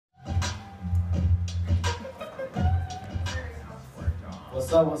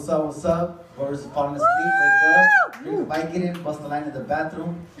What's up, what's up, what's up? Whoever's falling asleep, wake up, drink a Vicodin, bust the line in the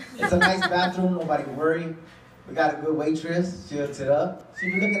bathroom. It's a nice bathroom, nobody worry. We got a good waitress, she hooks it up. She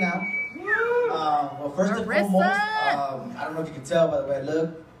be looking out. Well, first and foremost, I don't know if you can tell by the way I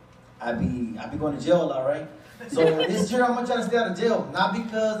look, I be going to jail a lot, right? So this year I'm gonna try to stay out of jail. Not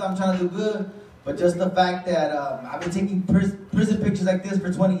because I'm trying to do good, but just the fact that I've been taking prison pictures like this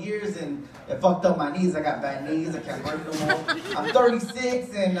for 20 years and it fucked up my knees. I got bad knees, I can't work no more. I'm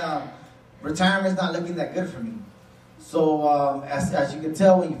 36 and retirement's not looking that good for me. So as you can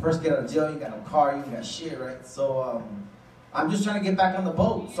tell, when you first get out of jail, you got no car, you got shit, right? So I'm just trying to get back on the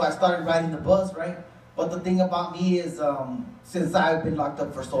boat. So I started riding the bus, right? But the thing about me is, since I've been locked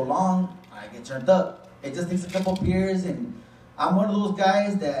up for so long, I get turned up. It just takes a couple beers, and I'm one of those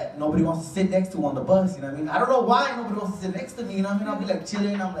guys that nobody wants to sit next to on the bus, you know what I mean? I don't know why nobody wants to sit next to me, you know what I mean? I'll be like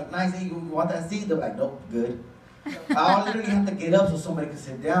chilling, I'm like, nice, hey, you want that seat? They're like, nope, good. I'll literally have to get up so somebody can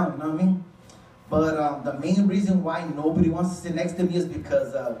sit down, you know what I mean? But the main reason why nobody wants to sit next to me is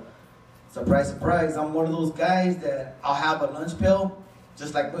because, surprise, surprise, I'm one of those guys that I'll have a lunch pail,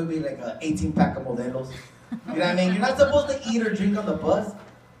 just like maybe like an 18-pack of Modelos. You know what I mean? You're not supposed to eat or drink on the bus,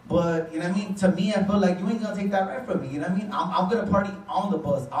 but you know what I mean? To me, I feel like you ain't gonna take that right from me, you know what I mean? I'm gonna party on the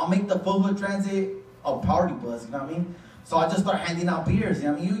bus. I'll make the Full Hood Transit a party bus, you know what I mean? So I just start handing out beers, you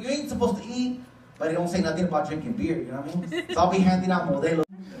know what I mean? You ain't supposed to eat, but they don't say nothing about drinking beer, you know what I mean? So I'll be handing out Modelos.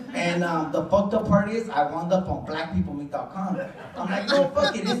 And the fucked up part is, I wound up on blackpeoplemeet.com. I'm like, no,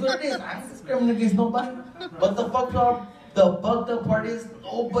 fuck it, it's what it is. I ain't discriminating against nobody. But the fucked up part is,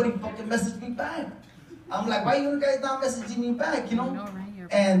 nobody fucking messaged me back. I'm like, why you guys not messaging me back, you know?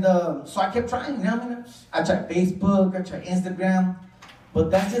 And so I kept trying, you know what I mean? I tried Facebook, I tried Instagram, but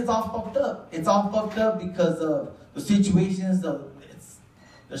that shit's all fucked up. It's all fucked up because of the situations,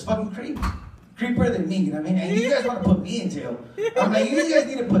 there's fucking creeper than me, you know what I mean? And you guys want to put me in jail. I'm like, you guys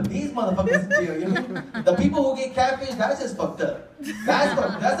need to put these motherfuckers in jail, you know what I mean? The people who get catfish, that's just fucked up.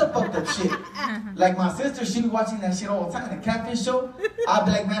 That's a fucked up shit. Like my sister, she be watching that shit all the time, the catfish show. I'll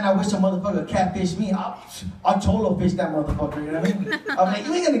be like, man, I wish a motherfucker catfish me. I'll cholo fish that motherfucker, you know what I mean? I'm like,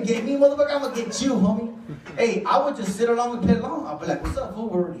 you ain't gonna get me, motherfucker, I'm gonna get you, homie. Hey, I would just sit along and play along. I'll be like, what's up, fool?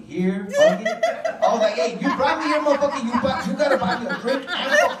 We're already here. Fucking. I was like, hey, you brought me here, motherfucker. You gotta buy me a drink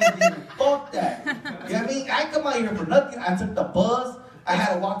and fucking dinner. Fuck that. You know what I mean? I come out here for nothing. I took the bus. I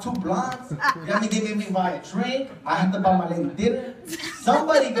had to walk 2 blocks. You know what I mean? They made me buy a drink. I had to buy my lady dinner.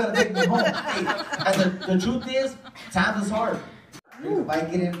 Somebody gotta take me home. Hey, and the truth is, times is hard. If I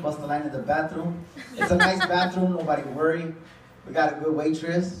get in, bust the line in the bathroom. It's a nice bathroom, nobody worry. We got a good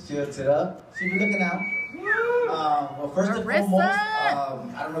waitress, she hooks it up. She be looking out. Well, first and foremost,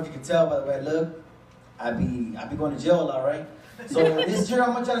 I don't know if you can tell by the way I look, I be going to jail a lot, right? So this year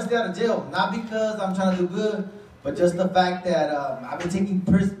I'm gonna try to stay out of jail. Not because I'm trying to do good, but just the fact that I've been taking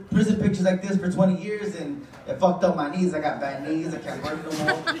prison pictures like this for 20 years and it fucked up my knees. I got bad knees, I can't work no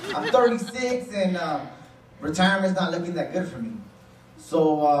more. I'm 36 and retirement's not looking that good for me.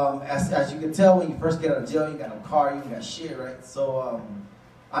 So as you can tell, when you first get out of jail, you got no car, you got shit, right? So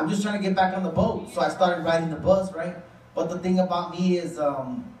I'm just trying to get back on the boat. So I started riding the bus, right? But the thing about me is,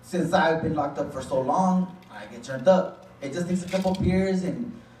 since I've been locked up for so long, I get turned up. It just takes a couple beers,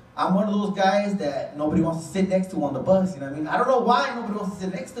 and I'm one of those guys that nobody wants to sit next to on the bus, you know what I mean? I don't know why nobody wants to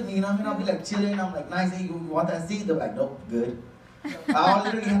sit next to me, you know what I mean? I'll be like chilling, I'm like, nice, hey, you want that seat? They're like, nope, good. I'll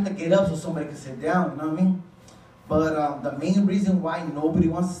literally have to get up so somebody can sit down, you know what I mean? But the main reason why nobody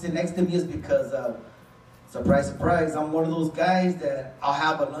wants to sit next to me is because, surprise, surprise, I'm one of those guys that I'll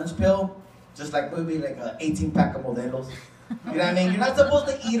have a lunch pail, just like maybe like an 18-pack of Modelos. You know what I mean? You're not supposed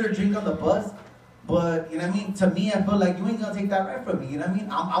to eat or drink on the bus, but you know what I mean? To me, I feel like you ain't gonna take that right from me, you know what I mean?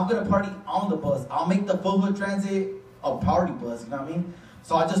 I'm gonna party on the bus. I'll make the Full Hood Transit a party bus, you know what I mean?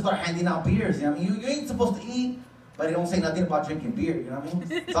 So I just start handing out beers, you know what I mean? You ain't supposed to eat, but they don't say nothing about drinking beer, you know what I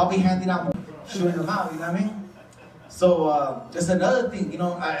mean? So I'll be handing out, shooting them out, you know what I mean? So, just another thing, you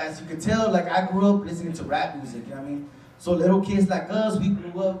know, as you can tell, like, I grew up listening to rap music, you know what I mean? So little kids like us, we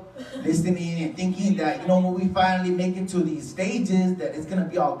grew up listening and thinking that, you know, when we finally make it to these stages, that it's gonna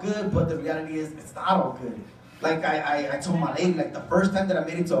be all good, but the reality is, it's not all good. Like, I told my lady, like, the first time that I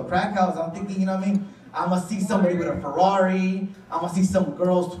made it to a crack house, I'm thinking, you know what I mean? I'm gonna see somebody with a Ferrari, I'm gonna see some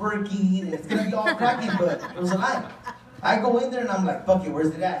girls twerking, and it's gonna be all cracking, but it was a lie. I go in there and I'm like, fuck it,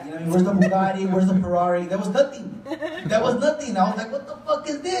 where's it at? You know what I mean? Where's the Bugatti? Where's the Ferrari? There was nothing. There was nothing. I was like, what the fuck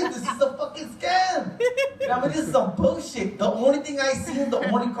is this? This is a fucking scam. You know what I mean? This is some bullshit. The only thing I seen, the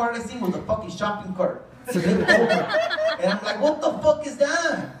only cart I seen was a fucking shopping cart. And I'm like, what the fuck is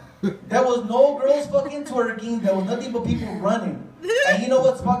that? There was no girls fucking twerking. There was nothing but people running. And you know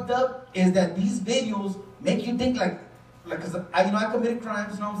what's fucked up? Is that these videos make you think like like, cause I committed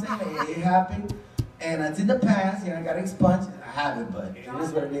crimes, you know what I'm saying? It happened, and it's in the past, I got expunged. I haven't, but it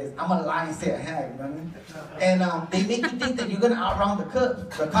is what it is. I'm gonna lie and say I have, you know what I mean? And they make you think that you're gonna outrun the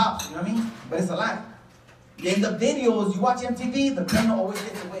cops, you know what I mean? But it's a lie. In the videos, you watch MTV, the criminal always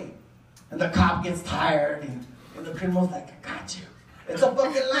gets away. And the cop gets tired, and the criminal's like, I got you. It's a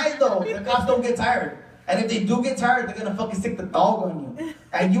fucking lie though. The cops don't get tired. And if they do get tired, they're gonna fucking stick the dog on you.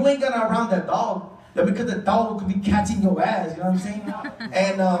 And you ain't gonna outrun that dog. Because the dog could be catching your ass, you know what I'm saying?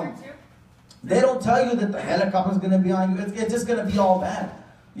 And they don't tell you that the helicopter's gonna be on you. It's just gonna be all bad.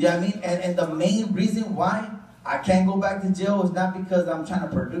 You know what I mean? And the main reason why I can't go back to jail is not because I'm trying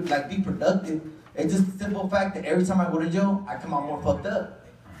to be productive. It's just the simple fact that every time I go to jail, I come out more fucked up.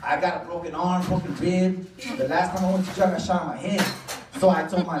 I got a broken arm, broken rib. The last time I went to jail, I got shot in my head. So I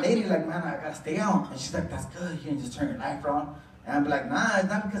told my lady, like, man, I gotta stay out. And she's like, that's good. You can just turn your life on. And I'm like, nah, it's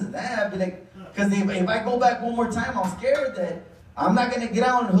not because of that. I'd be like, because if I go back one more time, I'm scared that I'm not gonna get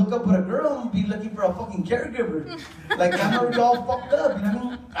out and hook up with a girl and be looking for a fucking caregiver. Like, I'm already all fucked up, you know what I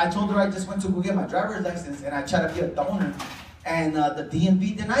mean? I told her I just went to go get my driver's license and I tried to be a donor. And the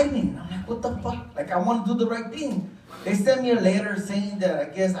DMV denied me. And I'm like, what the fuck? Like, I want to do the right thing. They sent me a letter saying that I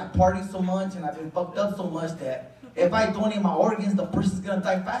guess I partied so much and I've been fucked up so much that if I donate my organs, the person's gonna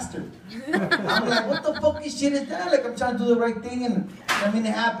die faster. I'm like, what the fucking shit is that? Like, I'm trying to do the right thing, and I mean,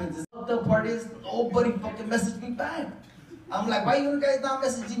 it happens. The fucked up part is, nobody fucking messaged me back. I'm like, why you guys not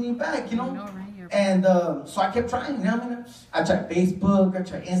messaging me back, you know? And so I kept trying, you know what I mean? I tried Facebook, I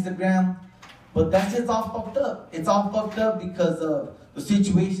tried Instagram, but that shit's all fucked up. It's all fucked up because of the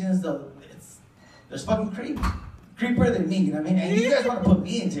situations, there's fucking creeper than me, you know what I mean? And you guys want to put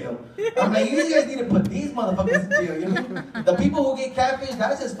me in jail. I'm like, you guys need to put these motherfuckers in jail, you know? The people who get catfish,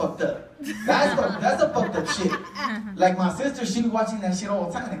 that's just fucked up. That's a fucked up shit. Like my sister, she be watching that shit all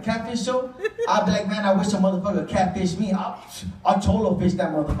the time, the catfish show. I'll be like, man, I wish a motherfucker catfish me. I'll cholo fish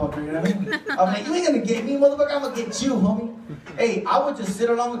that motherfucker, you know what I mean? I'm like, you ain't gonna get me, motherfucker, I'm gonna get you, homie. Hey, I would just sit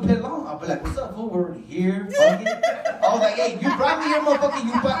along and play along. I'll be like, what's up, fool? We're already here, fucking. I was like, hey, you brought me here,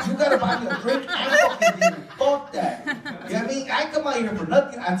 motherfucker, you gotta buy me a drink and fucking dinner. Fuck that. You know what I mean? I come out here for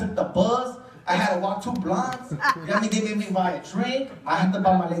nothing. I took the bus. I had to walk 2 blocks. You know what I mean? They made me buy a drink. I had to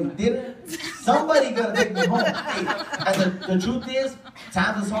buy my lady dinner. Somebody gotta take me home. Hey, and the truth is,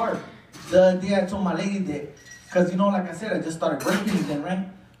 times is hard. The other day I told my lady that, because, you know, like I said, I just started working again, right?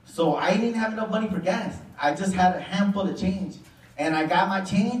 So I didn't have enough money for gas. I just had a handful of change. And I got my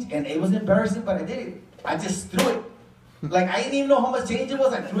change, and it was embarrassing, but I did it. I just threw it. Like, I didn't even know how much change it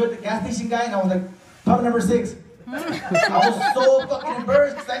was. I threw it at the gas station guy, and I was like, pump number 6. I was so fucking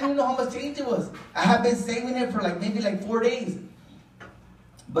embarrassed because I didn't even know how much change it was. I have been saving it for maybe 4 days.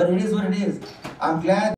 But it is what it is. I'm glad.